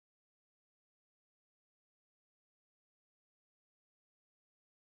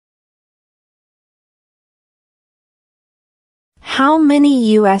How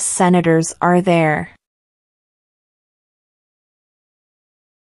many U.S. senators are there?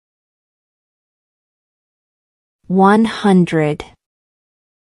 100.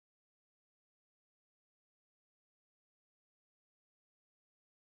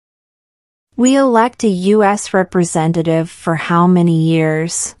 We elect a U.S. representative for how many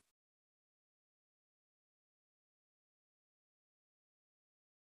years?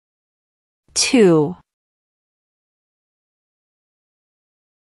 2.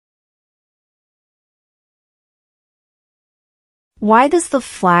 Why does the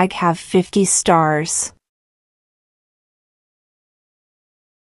flag have 50 stars?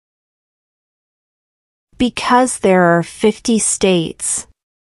 Because there are 50 states.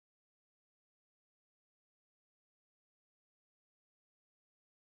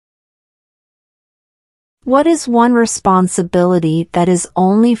 What is one responsibility that is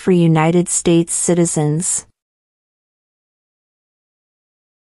only for United States citizens?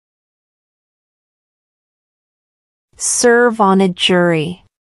 Serve on a jury.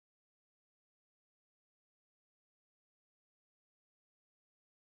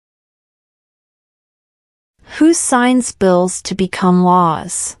 Who signs bills to become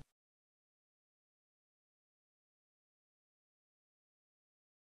laws?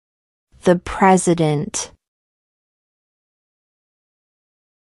 The President.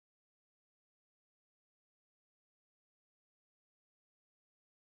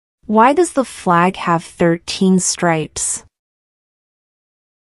 Why does the flag have 13 stripes?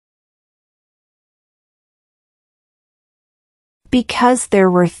 Because there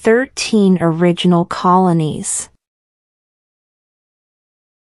were 13 original colonies.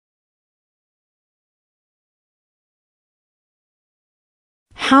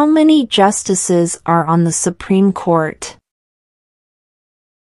 How many justices are on the Supreme Court?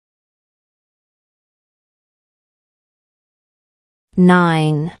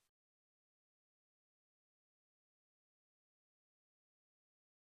 9.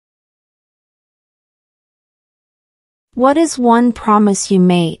 What is one promise you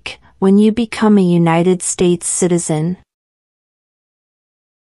make when you become a United States citizen?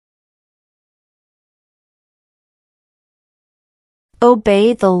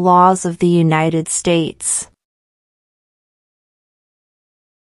 Obey the laws of the United States.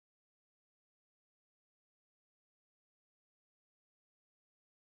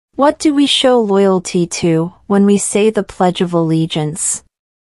 What do we show loyalty to when we say the Pledge of Allegiance?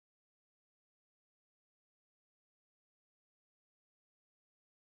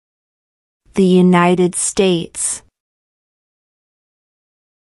 The United States.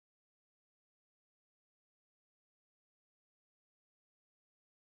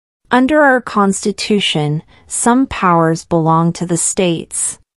 Under our Constitution, some powers belong to the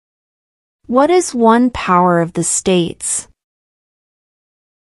states. What is one power of the states?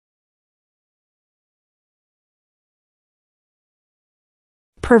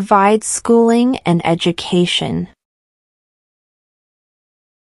 Provide schooling and education.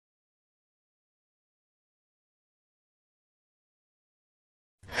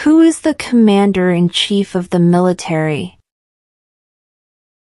 Who is the commander-in-chief of the military?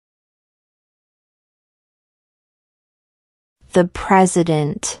 The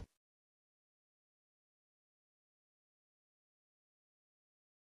President.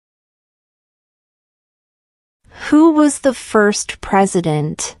 Who was the first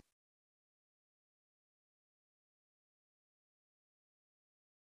president?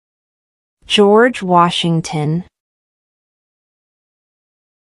 George Washington.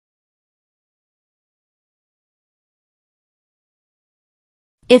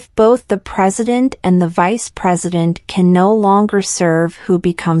 If both the president and the vice president can no longer serve, who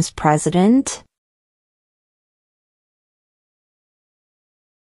becomes president?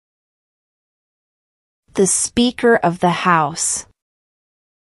 The Speaker of the House.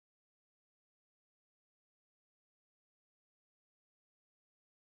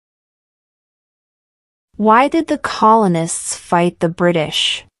 Why did the colonists fight the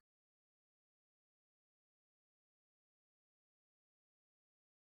British?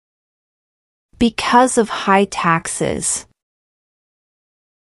 Because of high taxes.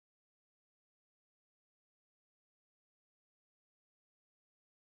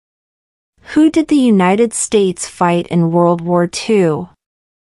 Who did the United States fight in World War II?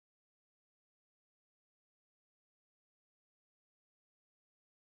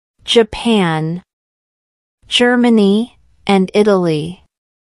 Japan, Germany, and Italy.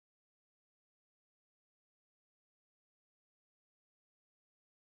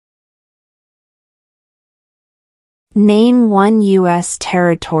 Name one U.S.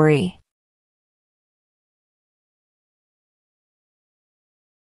 territory.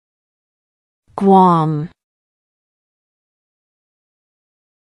 Guam.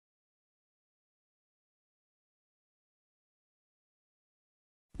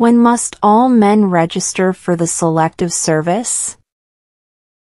 When must all men register for the Selective Service?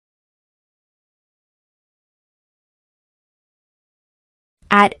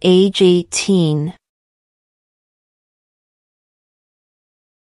 At age 18.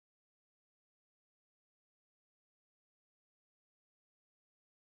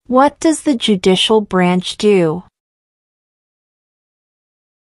 What does the judicial branch do?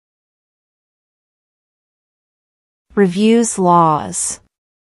 Reviews laws.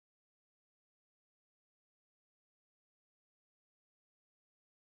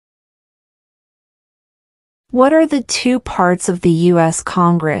 What are the two parts of the U.S.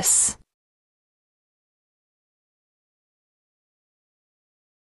 Congress?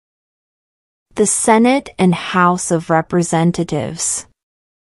 The Senate and House of Representatives.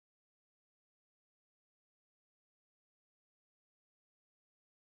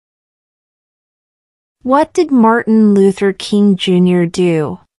 What did Martin Luther King Jr.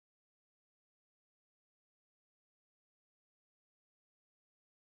 do?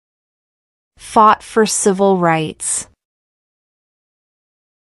 Fought for civil rights.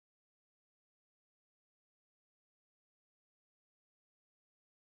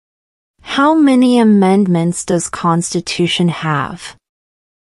 How many amendments does Constitution have?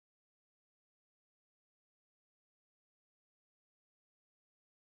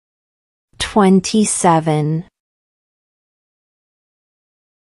 27.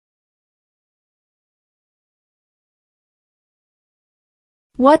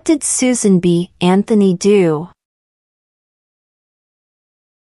 What did Susan B. Anthony do?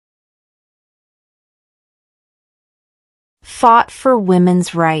 Fought for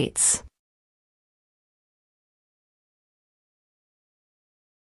women's rights.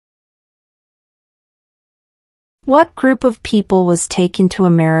 What group of people was taken to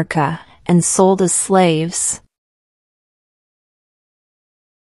America and sold as slaves?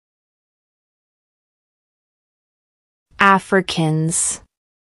 Africans.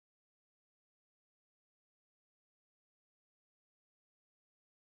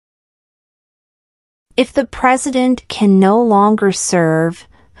 If the president can no longer serve,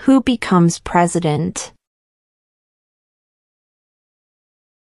 who becomes president?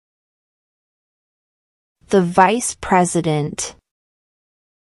 The vice president.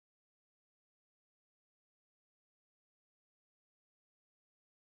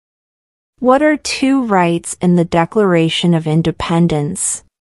 What are two rights in the Declaration of Independence?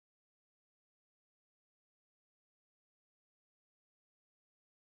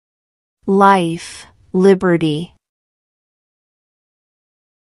 Life, liberty.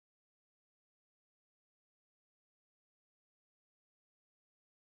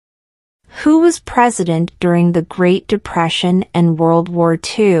 Who was president during the Great Depression and World War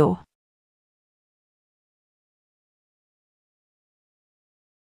II?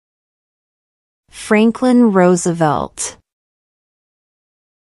 Franklin Roosevelt.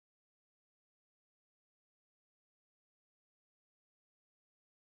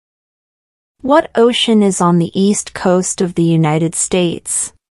 What ocean is on the east coast of the United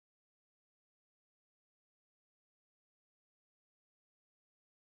States?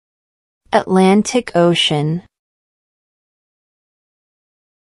 Atlantic Ocean.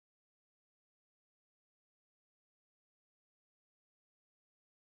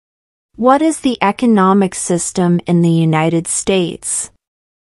 What is the economic system in the United States?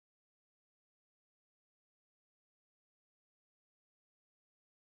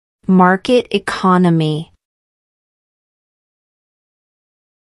 Market economy.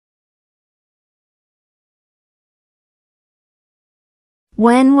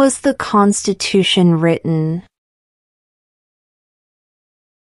 When was the Constitution written?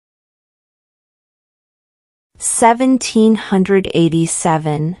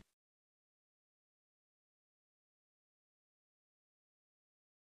 1787.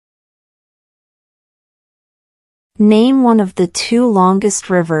 Name one of the two longest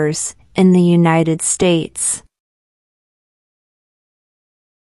rivers in the United States.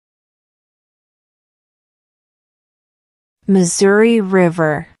 Missouri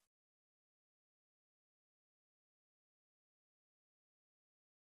River.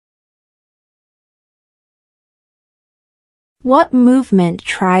 What movement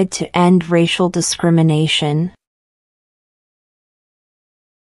tried to end racial discrimination?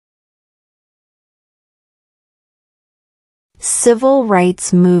 Civil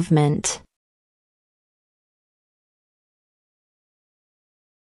rights movement.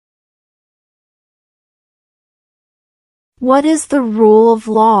 What is the rule of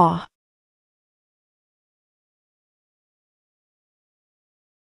law?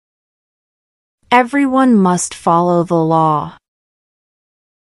 Everyone must follow the law.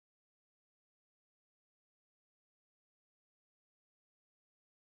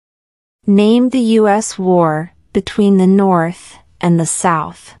 Name the U.S. war between the North and the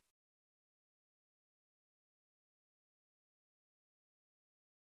South.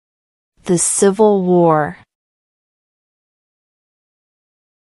 The Civil War.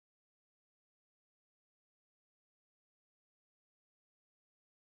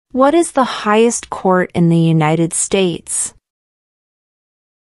 What is the highest court in the United States?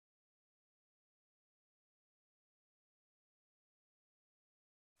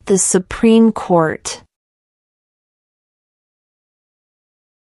 The Supreme Court.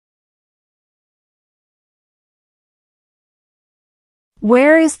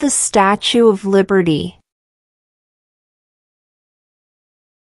 Where is the Statue of Liberty?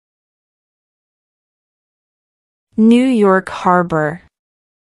 New York Harbor.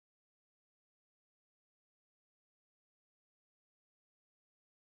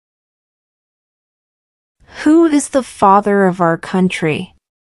 Who is the father of our country?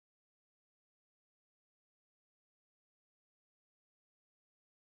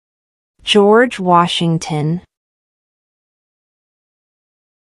 George Washington.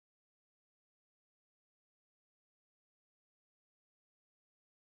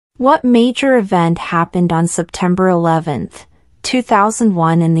 What major event happened on September 11,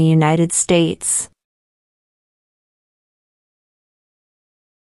 2001 in the United States?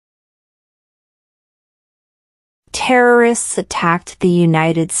 Terrorists attacked the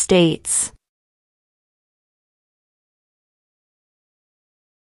United States.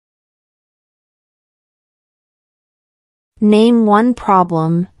 Name one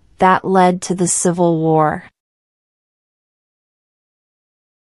problem that led to the Civil War.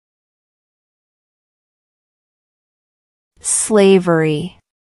 Slavery.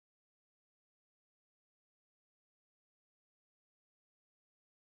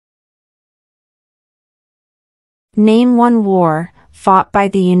 Name one war fought by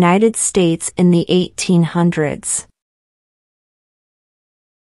the United States in the 1800s.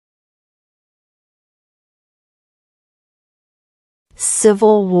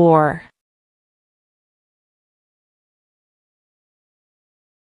 Civil War.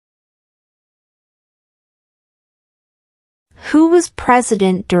 Who was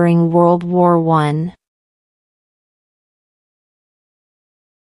president during World War I?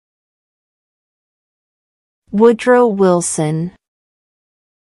 Woodrow Wilson.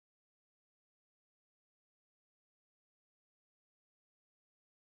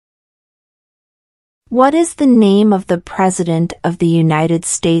 What is the name of the President of the United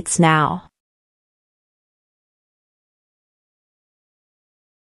States now?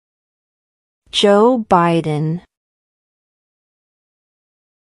 Joe Biden.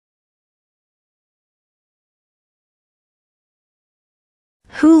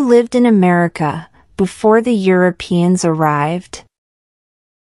 Who lived in America before the Europeans arrived?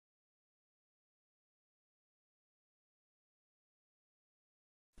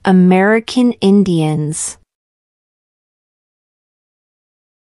 American Indians.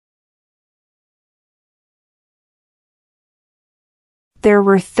 There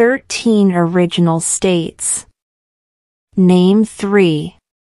were 13 original states. Name 3.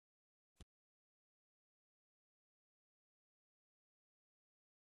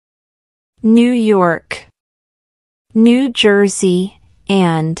 New York, New Jersey,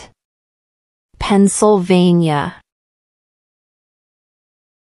 and Pennsylvania.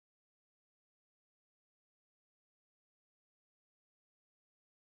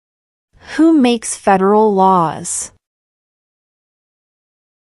 Who makes federal laws?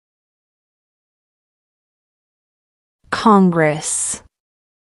 Congress.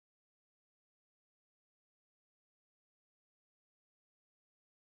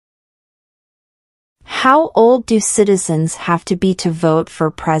 How old do citizens have to be to vote for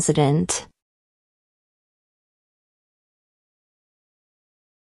president?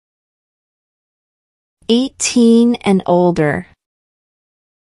 18 and older.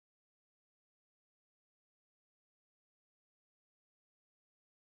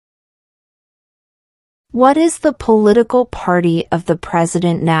 What is the political party of the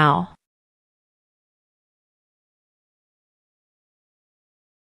president now?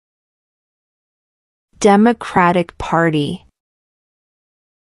 Democratic Party.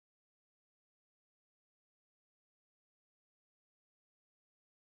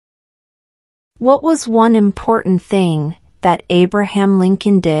 What was one important thing that Abraham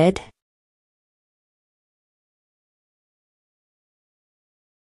Lincoln did?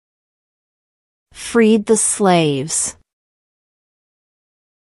 Freed the slaves.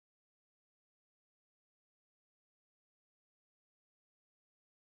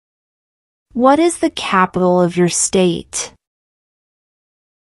 What is the capital of your state?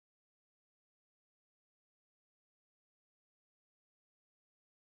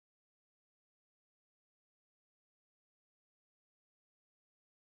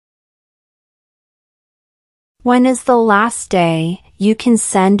 When is the last day you can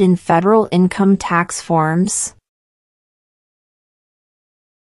send in federal income tax forms?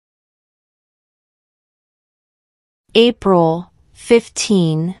 April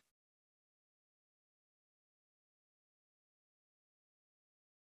 15.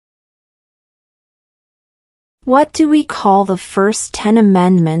 What do we call the first 10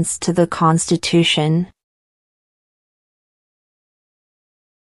 amendments to the Constitution?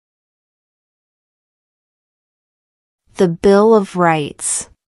 The Bill of Rights.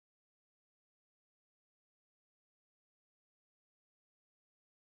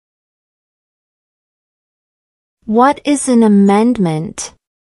 What is an amendment?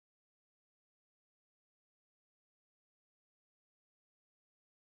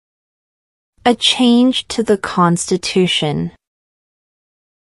 A change to the Constitution.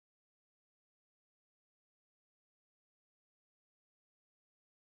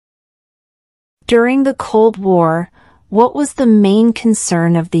 During the Cold War, what was the main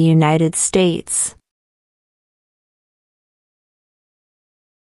concern of the United States?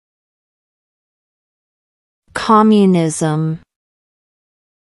 Communism.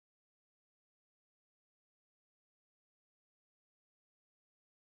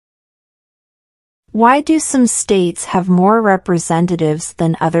 Why do some states have more representatives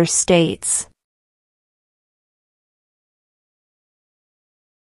than other states?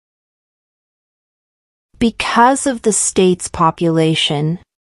 Because of the state's population.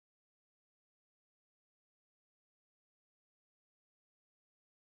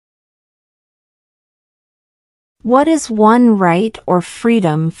 What is one right or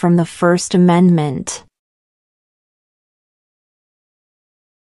freedom from the First Amendment?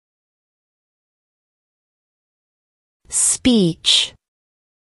 Speech.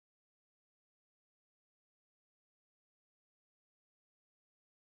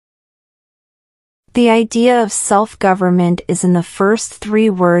 The idea of self-government is in the first 3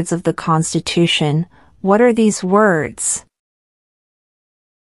 words of the Constitution. What are these words?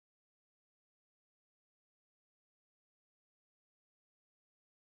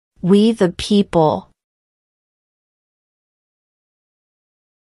 We the people.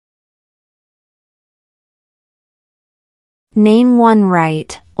 Name one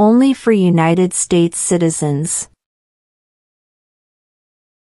right, only for United States citizens.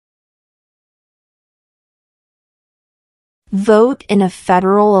 Vote in a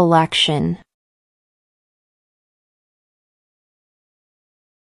federal election.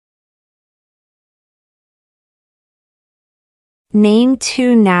 Name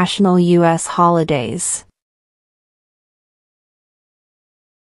 2 national U.S. holidays.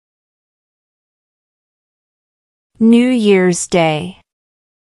 New Year's Day.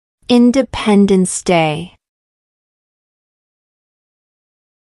 Independence Day.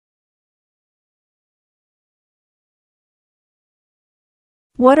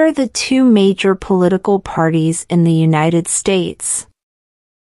 What are the 2 major political parties in the United States?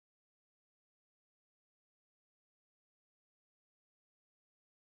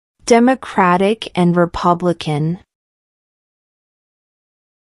 Democratic and Republican.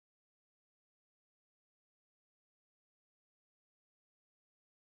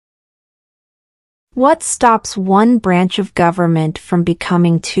 What stops one branch of government from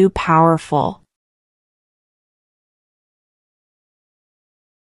becoming too powerful?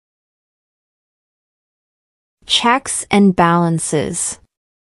 Checks and balances.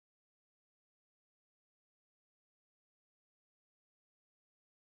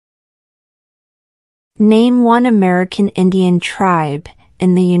 Name one American Indian tribe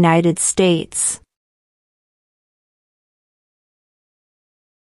in the United States.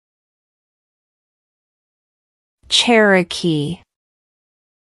 Cherokee.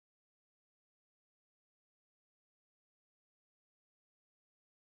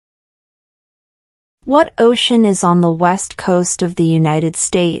 What ocean is on the west coast of the United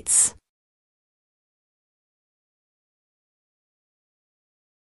States?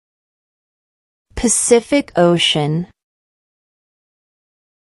 Pacific Ocean.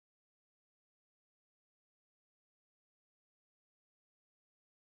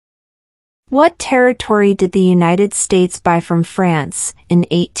 What territory did the United States buy from France in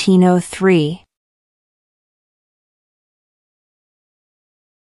 1803?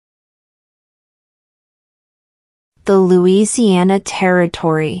 The Louisiana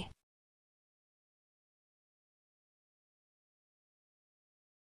Territory.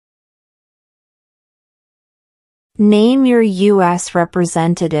 Name your U.S.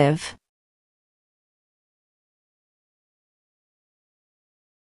 representative.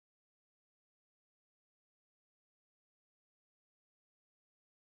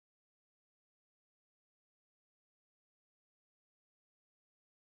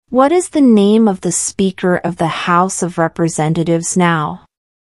 What is the name of the Speaker of the House of Representatives now?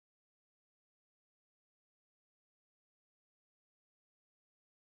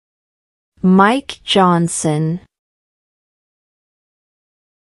 Mike Johnson.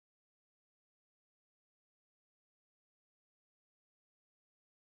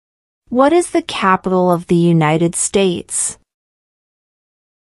 What is the capital of the United States?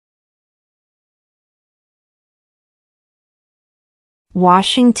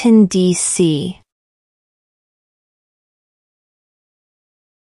 Washington, D.C.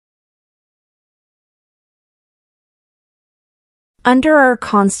 Under our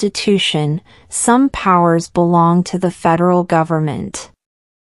Constitution, some powers belong to the federal government.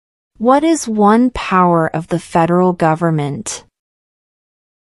 What is one power of the federal government?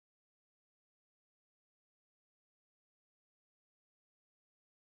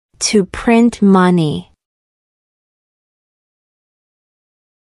 To print money.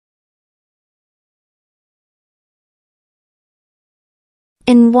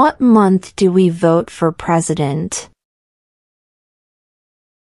 In what month do we vote for president?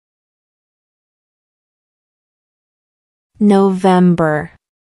 November.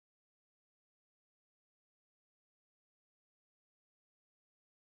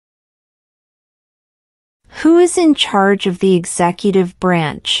 Who is in charge of the executive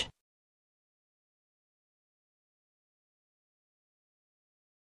branch?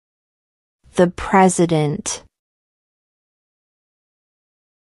 The President.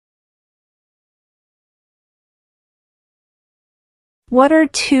 What are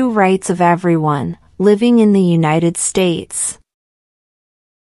two rights of everyone living in the United States?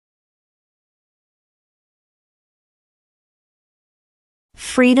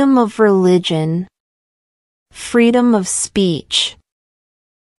 Freedom of religion. Freedom of speech.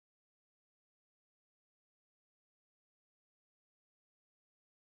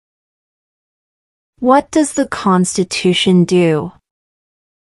 What does the Constitution do?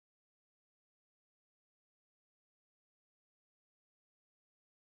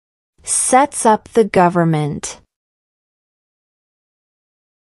 Sets up the government.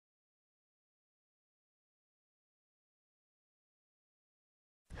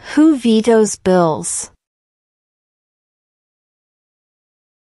 Who vetoes bills?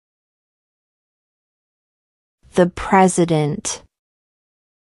 The President.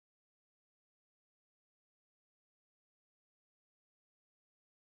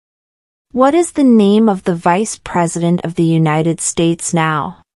 What is the name of the Vice President of the United States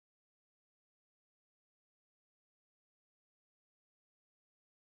now?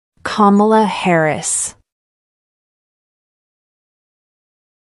 Kamala Harris.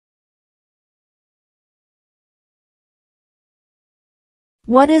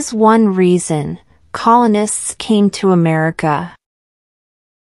 What is one reason colonists came to America?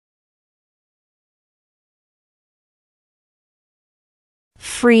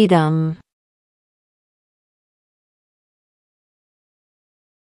 Freedom.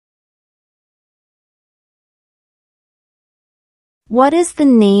 What is the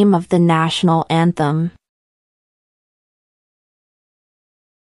name of the national anthem?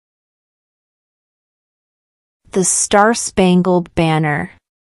 The Star-Spangled Banner.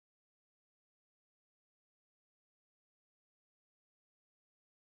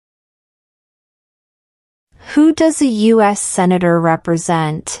 Who does a U.S. Senator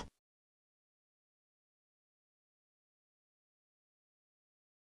represent?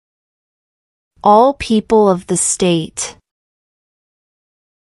 All people of the state.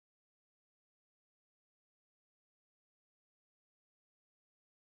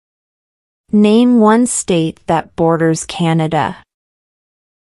 Name one state that borders Canada.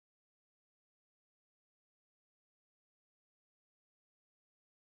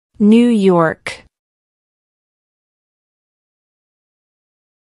 New York.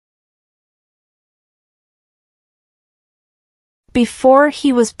 Before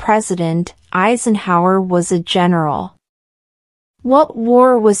he was president, Eisenhower was a general. What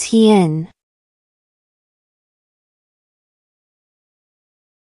war was he in?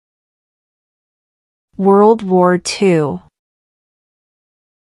 World War II.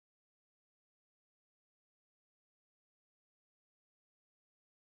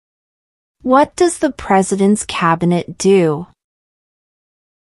 What does the President's cabinet do?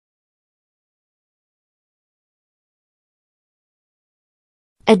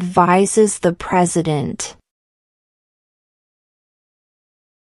 Advises the President.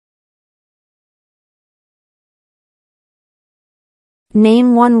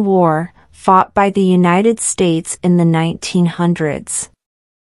 Name one war fought by the United States in the 1900s.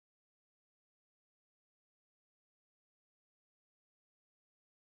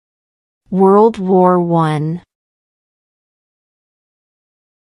 World War I.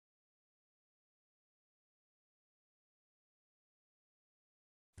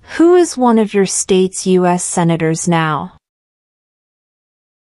 Who is one of your state's U.S. senators now?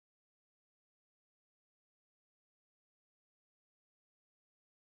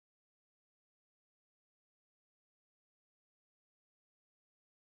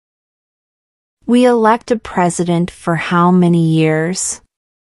 We elect a president for how many years?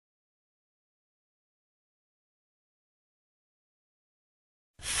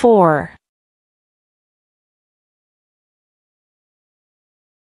 4.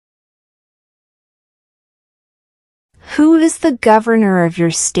 Who is the governor of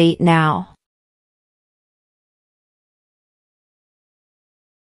your state now?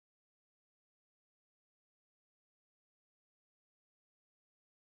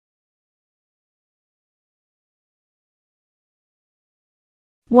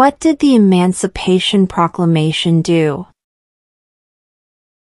 What did the Emancipation Proclamation do?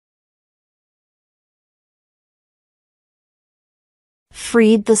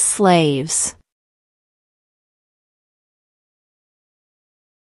 Freed the slaves.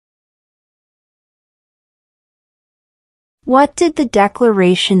 What did the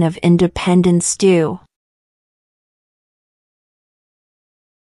Declaration of Independence do?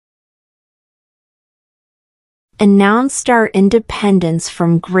 Announced our independence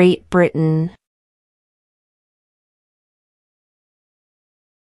from Great Britain.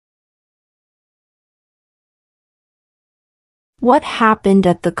 What happened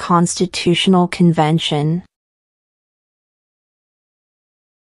at the Constitutional Convention?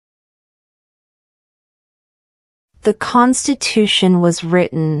 The Constitution was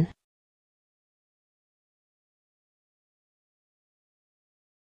written.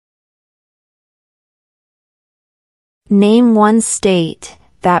 Name one state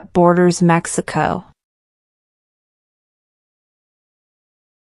that borders Mexico.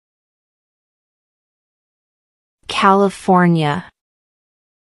 California.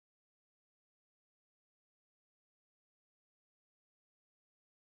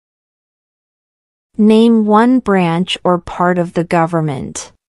 Name one branch or part of the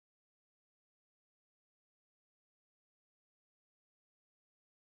government.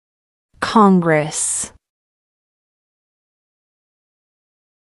 Congress.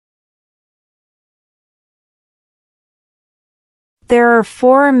 There are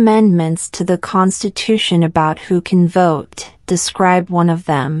 4 amendments to the Constitution about who can vote. Describe one of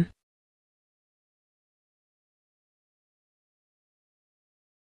them.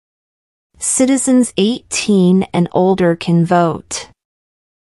 Citizens 18 and older can vote.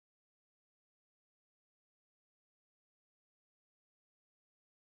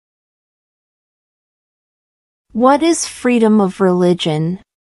 What is freedom of religion?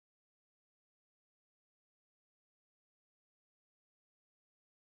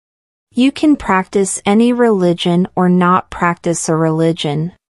 You can practice any religion or not practice a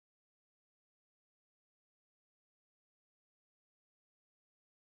religion.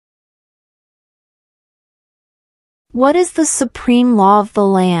 What is the supreme law of the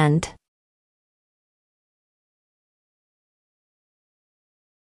land?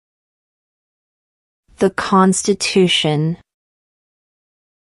 The Constitution.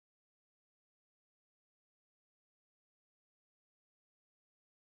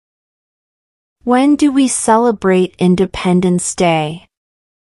 When do we celebrate Independence Day?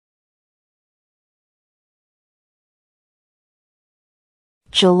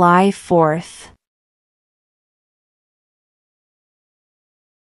 July 4th.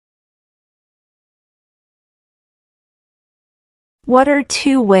 What are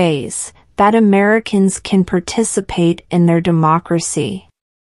 2 ways that Americans can participate in their democracy?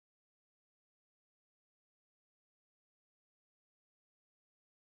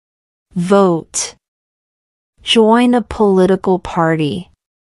 Vote. Join a political party.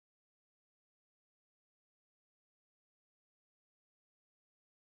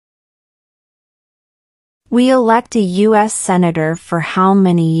 We elect a U.S. Senator for how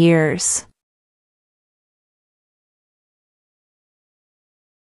many years?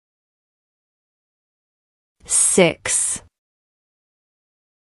 6.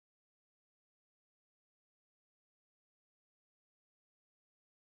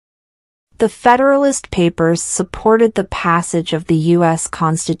 The Federalist Papers supported the passage of the U.S.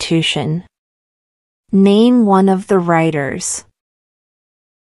 Constitution. Name one of the writers.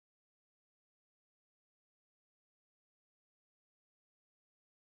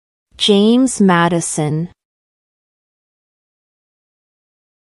 James Madison.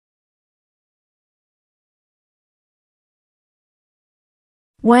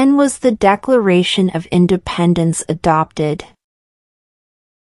 When was the Declaration of Independence adopted?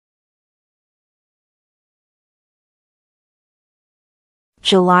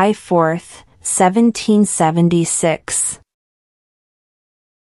 July 4th, 1776.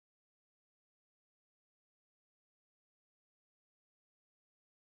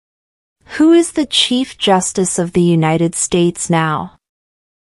 Who is the Chief Justice of the United States now?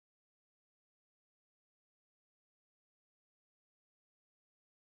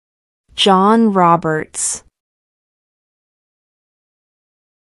 John Roberts.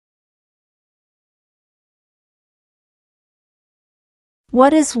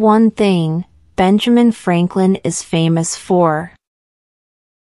 What is one thing Benjamin Franklin is famous for?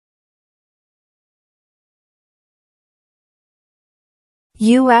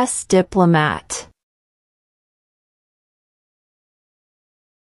 U.S. diplomat.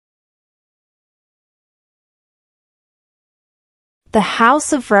 The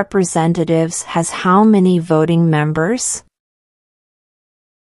House of Representatives has how many voting members?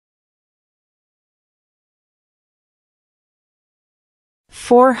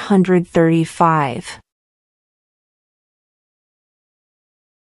 $435.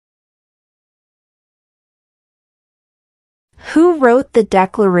 Who wrote the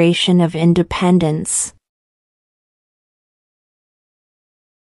Declaration of Independence?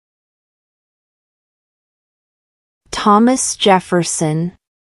 Thomas Jefferson.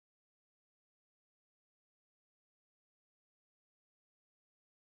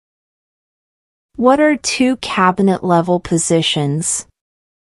 What are two cabinet-level positions?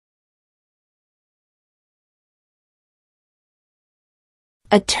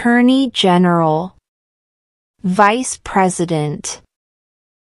 Attorney General. Vice President.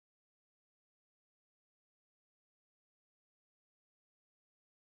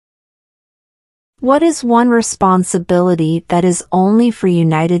 What is one responsibility that is only for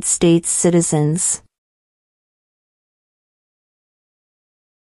United States citizens?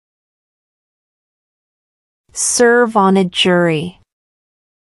 Serve on a jury.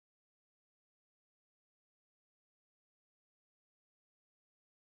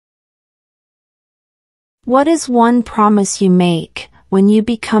 What is one promise you make when you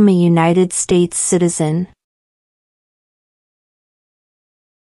become a United States citizen?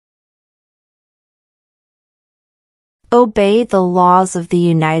 Obey the laws of the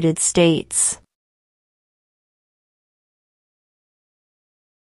United States.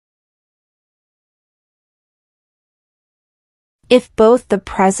 If both the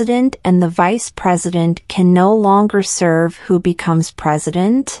president and the vice president can no longer serve, who becomes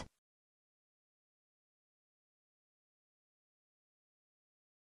president?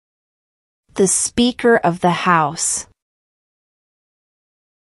 The Speaker of the House.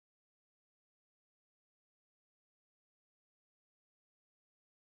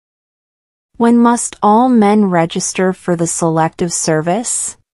 When must all men register for the Selective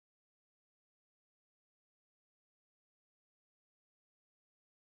Service?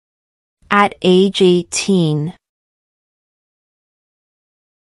 At age 18.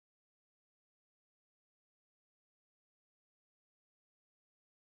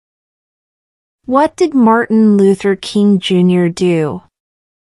 What did Martin Luther King Jr. do?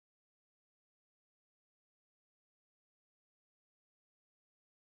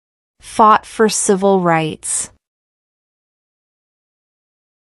 Fought for civil rights.